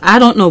video. I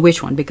don't know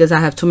which one because I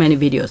have too many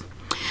videos.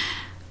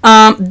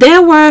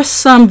 There were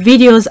some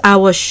videos I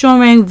was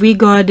showing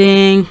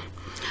regarding,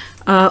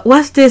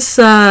 what's this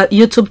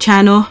YouTube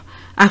channel?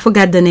 I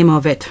forgot the name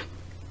of it.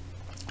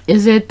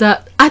 Is it,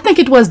 I think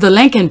it was the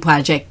Lincoln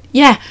Project.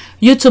 Yeah,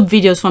 YouTube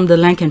videos from the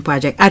Lincoln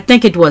Project. I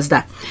think it was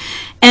that.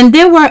 And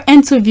they were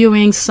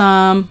interviewing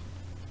some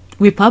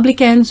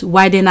Republicans,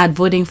 why they're not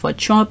voting for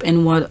Trump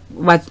and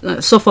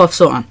what so forth,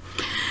 so on.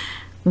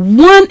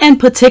 One in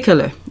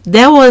particular,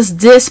 there was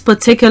this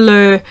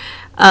particular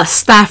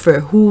staffer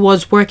who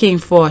was working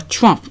for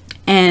Trump,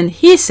 and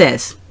he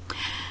says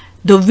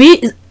the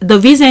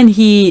reason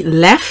he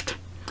left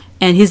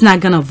and he's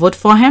not gonna vote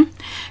for him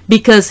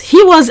because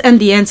he was on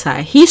the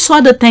inside. He saw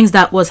the things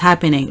that was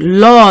happening.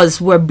 Laws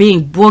were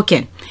being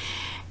broken,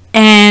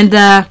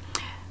 and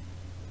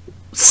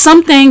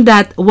something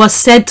that was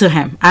said to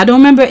him. I don't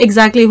remember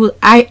exactly who.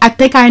 I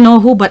think I know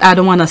who, but I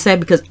don't want to say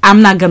because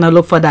I'm not gonna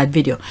look for that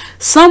video.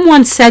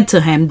 Someone said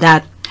to him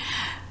that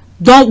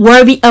don't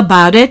worry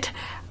about it.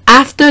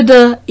 After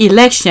the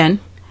election,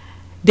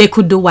 they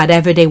could do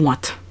whatever they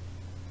want.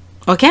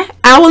 Okay,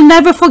 I will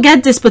never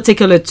forget this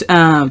particular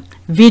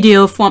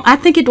video from, I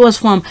think it was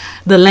from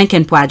the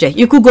Lincoln Project.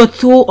 You could go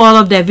through all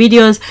of their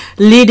videos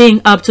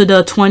leading up to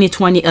the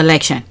 2020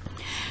 election.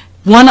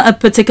 A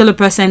particular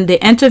person they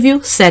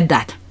interviewed said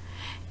that,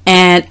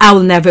 and I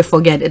will never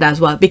forget it as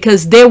well,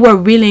 because they were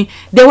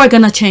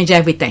gonna change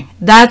everything.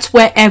 That's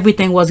where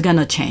everything was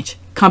gonna change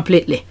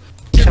completely.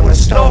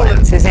 Was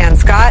stolen. Suzanne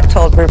Scott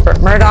told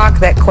Rupert Murdoch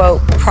that,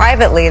 quote,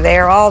 privately they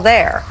are all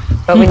there,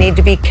 but we need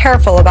to be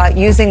careful about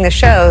using the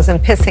shows and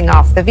pissing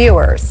off the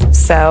viewers.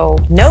 So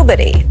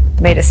nobody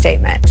made a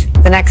statement.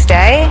 The next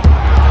day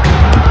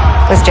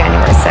was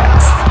January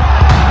 6th.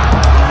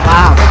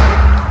 Wow.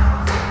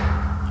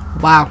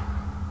 Wow.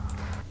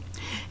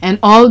 And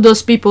all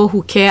those people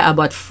who care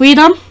about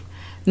freedom,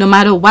 no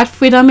matter what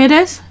freedom it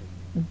is,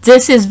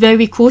 this is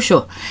very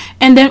crucial.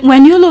 And then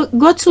when you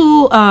go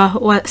to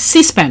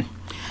C-SPAN,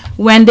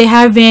 when they're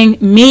having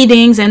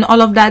meetings and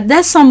all of that,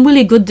 there's some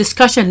really good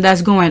discussion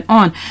that's going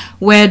on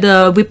where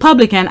the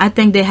Republican, I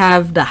think they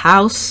have the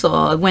House,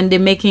 or when they're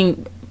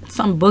making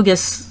some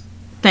bogus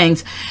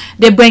things,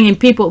 they're bringing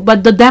people,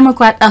 but the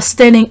Democrats are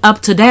standing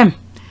up to them.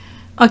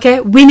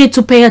 Okay, we need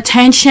to pay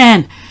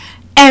attention.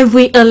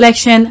 Every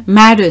election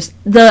matters.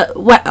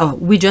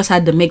 We just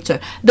had the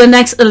midterm. The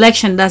next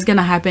election that's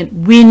gonna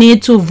happen, we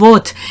need to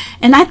vote.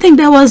 And I think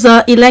there was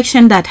an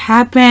election that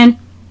happened.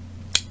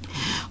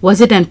 Was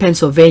it in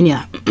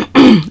Pennsylvania?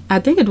 I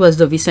think it was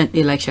the recent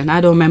election. I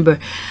don't remember.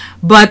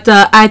 But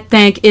I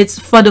think it's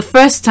for the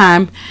first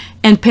time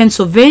in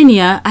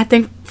Pennsylvania, I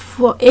think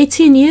for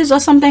 18 years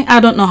or something. I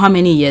don't know how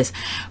many years.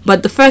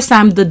 But the first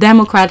time the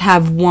Democrats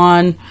have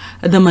won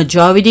the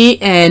majority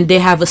and they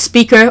have a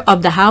Speaker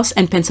of the House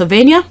in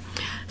Pennsylvania.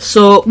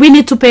 So we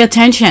need to pay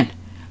attention.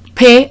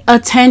 Pay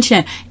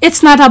attention.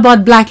 It's not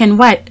about black and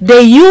white.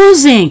 They're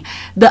using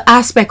the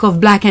aspect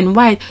of black and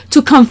white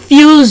to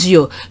confuse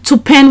you, to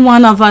pin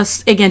one of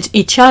us against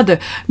each other.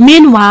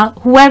 Meanwhile,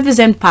 whoever's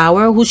in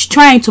power, who's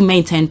trying to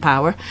maintain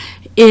power,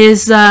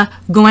 is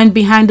going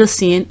behind the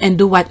scene and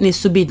do what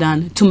needs to be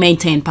done to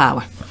maintain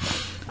power.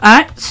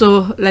 Alright,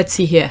 so let's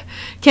see here.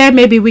 Okay,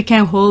 maybe we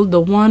can hold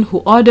the one who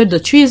ordered the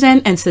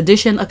treason and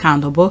sedition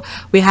accountable.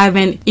 We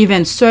haven't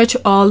even searched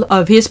all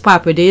of his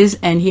properties,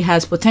 and he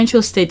has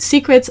potential state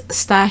secrets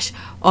stashed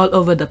all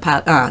over the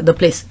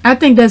place. I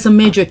think there's a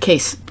major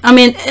case. I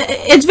mean,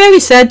 it's very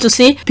sad to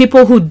see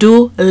people who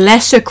do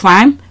lesser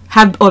crime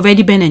have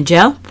already been in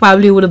jail.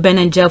 Probably would have been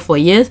in jail for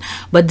years,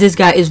 but this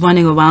guy is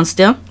running around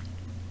still.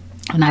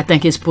 And I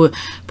think he's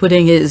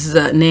putting his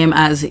name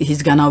as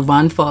he's gonna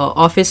run for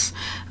office,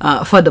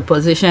 for the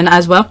position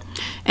as well.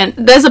 And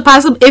there's a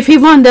if he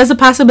won, there's a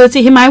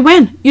possibility he might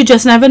win. You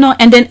just never know.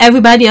 And then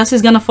everybody else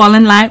is gonna fall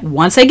in line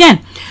once again.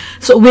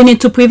 So we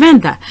need to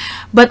prevent that.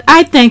 But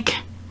I think,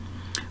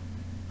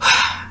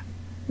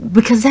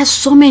 because there's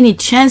so many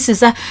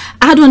chances, I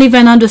don't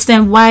even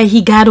understand why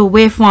he got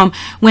away from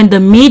when the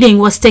meeting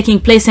was taking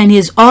place in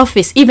his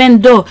office,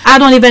 even though I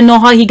don't even know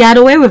how he got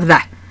away with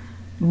that.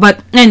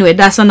 But anyway,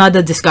 that's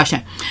another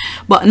discussion.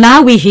 But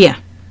now we're here.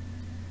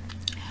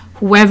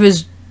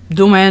 Whoever's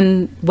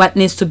doing what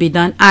needs to be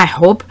done, I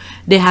hope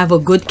they have a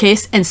good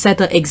case and set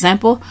an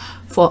example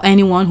for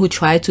anyone who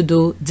tried to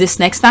do this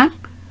next time.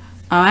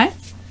 All right.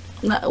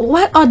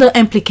 What are the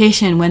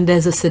implications when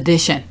there's a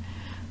sedition?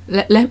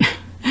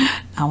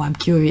 Now I'm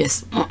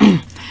curious.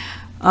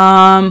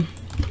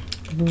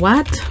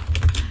 What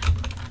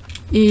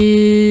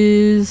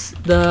is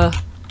the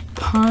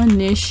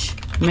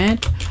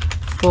punishment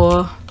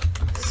for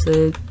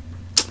this?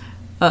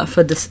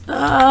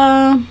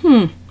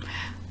 I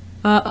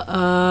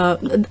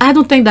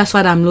don't think that's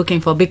what I'm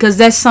looking for, because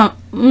there's some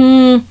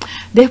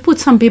they put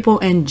some people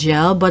in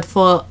jail, but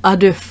for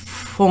other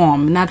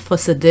form, not for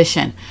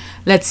sedition.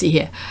 Let's see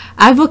here.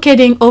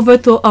 Advocating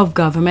overthrow of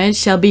government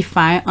shall be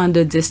fined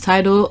under this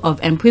title of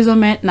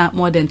imprisonment not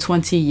more than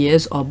 20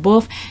 years or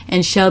both,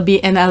 and shall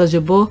be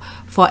ineligible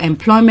for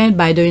employment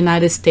by the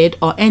United States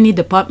or any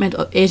department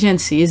or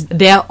agencies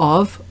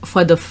thereof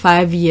for the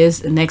 5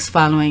 years next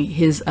following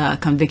his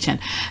conviction.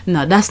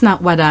 No, that's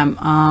not what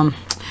I'm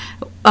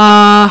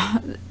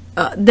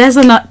there's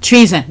a not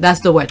treason,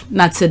 that's the word,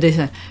 not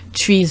sedition.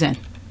 Treason.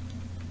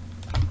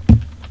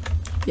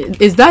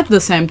 Is that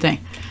the same thing?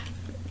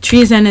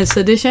 Treason and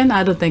sedition?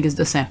 I don't think it's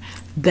the same.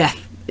 Death.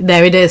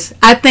 There it is.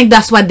 I think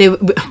that's what they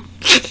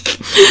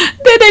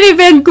they didn't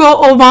even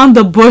go around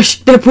the bush.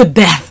 They put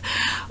death.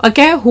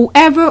 Okay,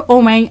 whoever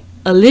owing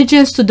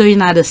allegiance to the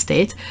United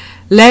States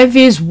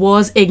levies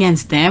wars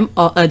against them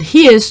or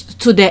adheres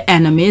to their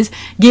enemies,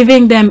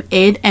 giving them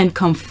aid and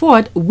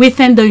comfort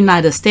within the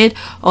United States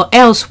or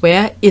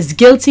elsewhere, is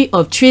guilty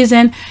of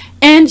treason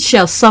and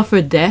shall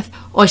suffer death,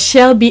 or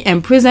shall be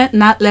imprisoned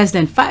not less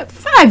than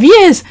 5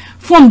 years,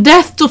 from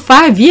death to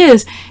 5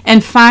 years,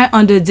 and fined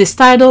under this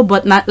title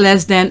but not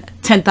less than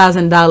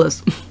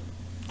 $10,000.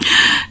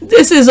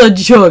 This is a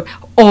joke.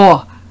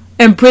 Or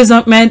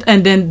imprisonment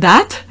and then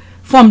that,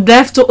 from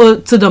death to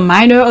the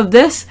minor of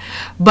this.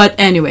 But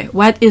anyway,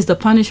 what is the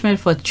punishment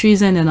for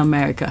treason in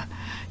America?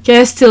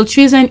 Okay, still,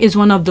 treason is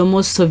one of the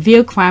most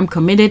severe crime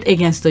committed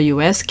against the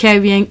U.S.,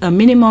 carrying a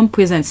minimum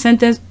prison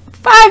sentence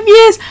 5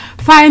 years,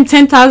 fine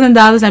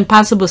 $10,000, and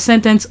possible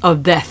sentence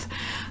of death.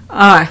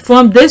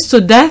 From this to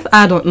death,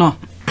 I don't know.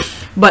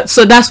 But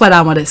so that's what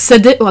I wanted.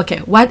 Okay,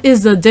 what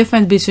is the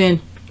difference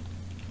between?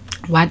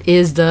 What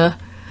is the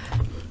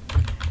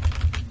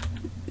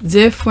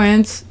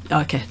difference?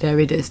 Okay, there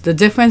it is. The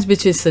difference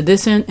between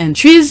sedition and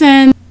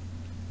treason.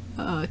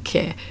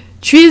 Okay.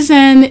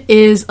 Treason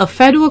is a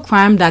federal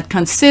crime that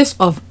consists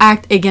of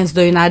act against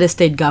the United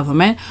States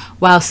government,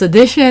 while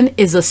sedition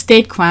is a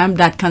state crime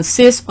that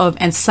consists of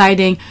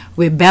inciting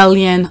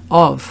rebellion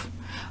of.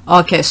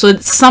 Okay, so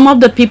some of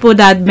the people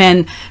that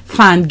been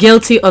found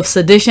guilty of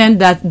sedition,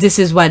 that this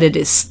is what it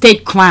is,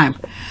 state crime.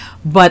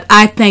 But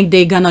I think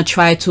they're gonna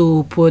try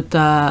to put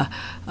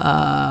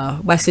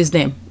what's his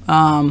name,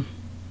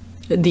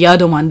 the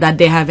other one that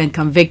they haven't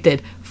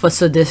convicted for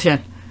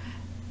sedition.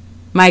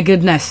 My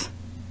goodness.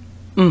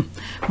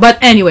 But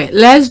anyway,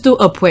 let's do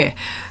a prayer.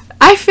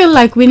 I feel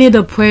like we need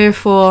a prayer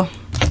for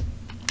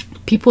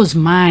people's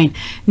mind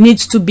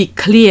needs to be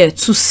clear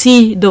to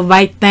see the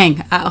right thing.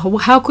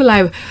 How could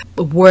I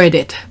word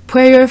it?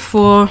 Prayer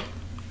for,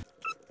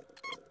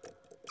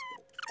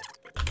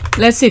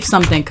 let's see if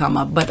something come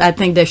up, but I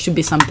think there should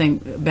be something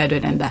better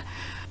than that.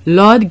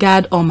 Lord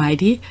God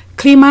Almighty,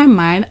 clear my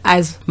mind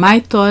as my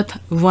thought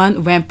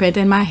run rampant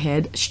in my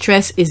head.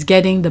 Stress is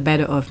getting the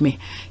better of me.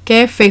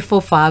 Okay, faithful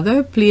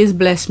Father, please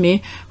bless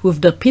me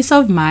with the peace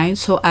of mind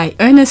so I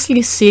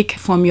earnestly seek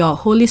from your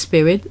Holy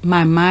Spirit.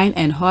 My mind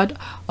and heart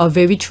are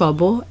very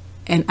troubled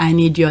and I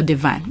need your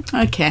divine.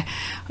 Okay,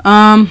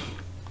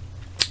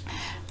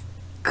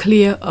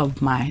 clear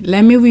of mind.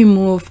 Let me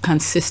remove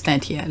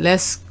consistent here.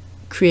 Let's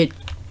create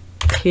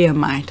clear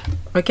mind.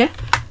 Okay,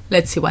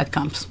 let's see what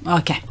comes.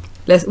 Okay.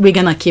 We're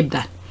gonna keep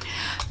that.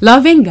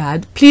 Loving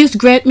God, please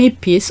grant me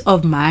peace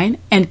of mind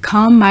and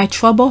calm my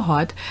troubled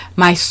heart.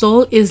 My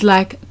soul is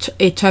like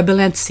a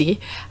turbulent sea.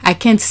 I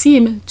can't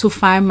seem to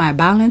find my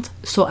balance,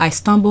 so I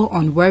stumble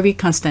on worry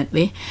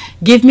constantly.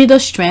 Give me the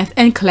strength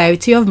and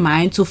clarity of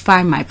mind to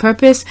find my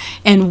purpose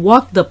and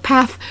walk the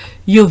path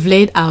you've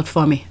laid out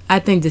for me. I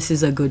think this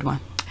is a good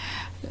one.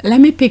 Let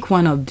me pick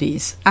one of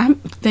these. I'm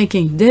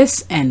thinking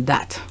this and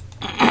that.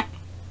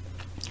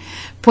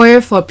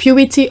 Prayer for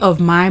purity of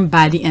mind,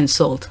 body, and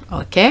soul.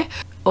 Okay.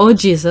 Oh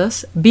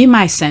Jesus, be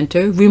my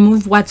center.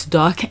 Remove what's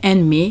dark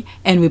in me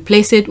and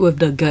replace it with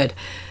the good.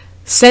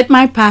 Set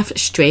my path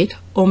straight,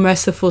 O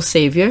merciful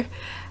Savior.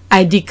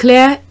 I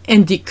declare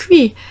and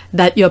decree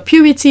that your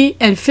purity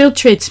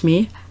infiltrates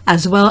me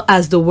as well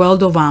as the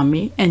world around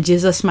me. In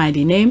Jesus'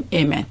 mighty name,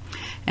 amen.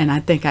 And I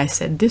think I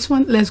said this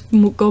one. Let's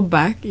go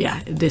back.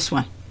 Yeah, this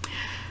one.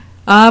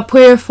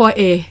 Prayer for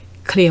a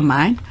clear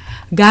mind.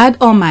 God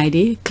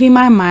Almighty, clear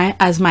my mind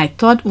as my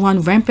thought run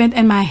rampant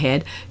in my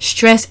head.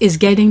 Stress is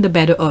getting the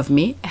better of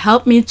me.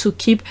 Help me to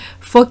keep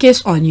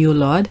focused on you,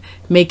 Lord,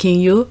 making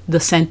you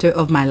the center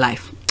of my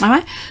life. All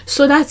right,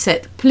 so that's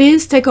it.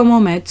 Please take a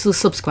moment to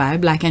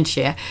subscribe, like, and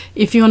share.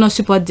 If you want to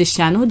support this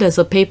channel, there's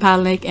a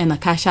PayPal link and a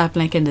Cash App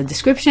link in the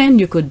description.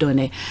 You could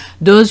donate.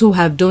 Those who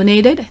have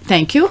donated,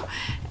 thank you.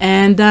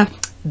 And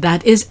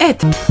that is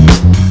it.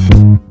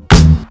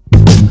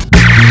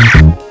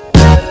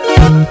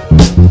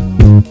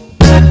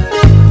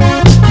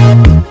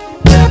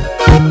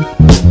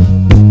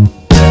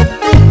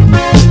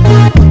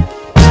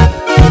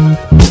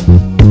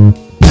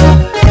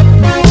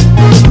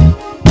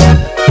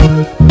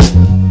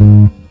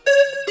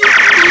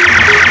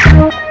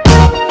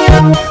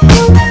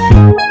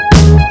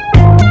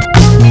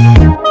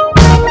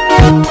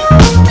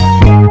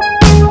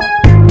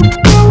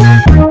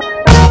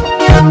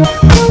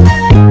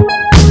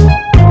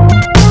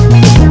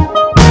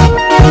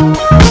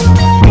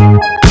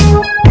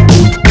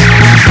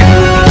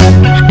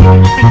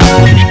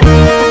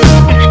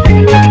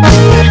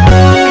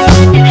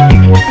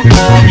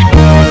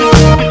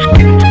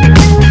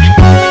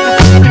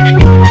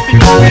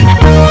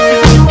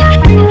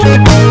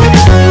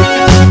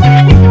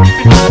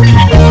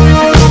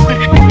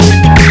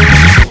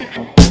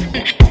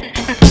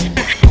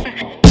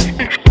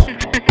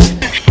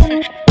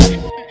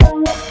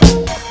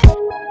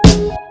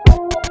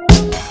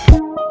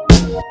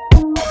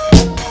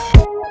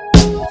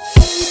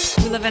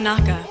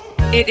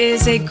 It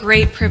is a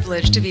great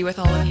privilege to be with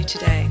all of you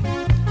today.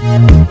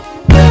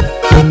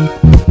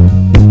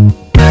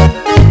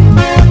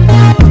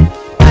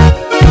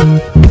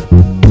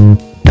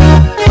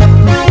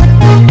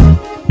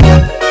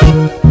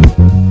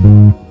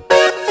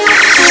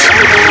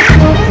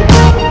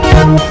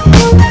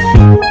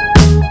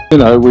 You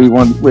know,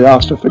 we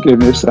ask for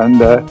forgiveness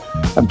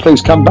and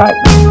please come back.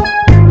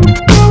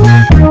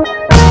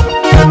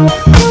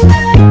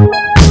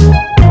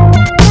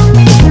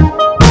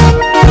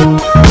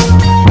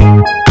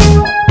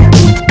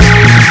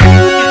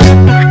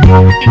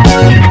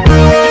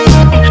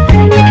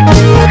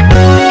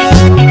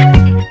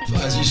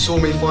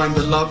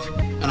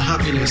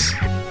 happiness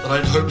that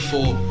I'd hoped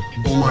for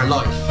all my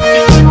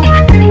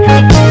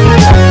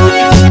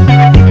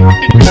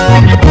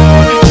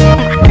life.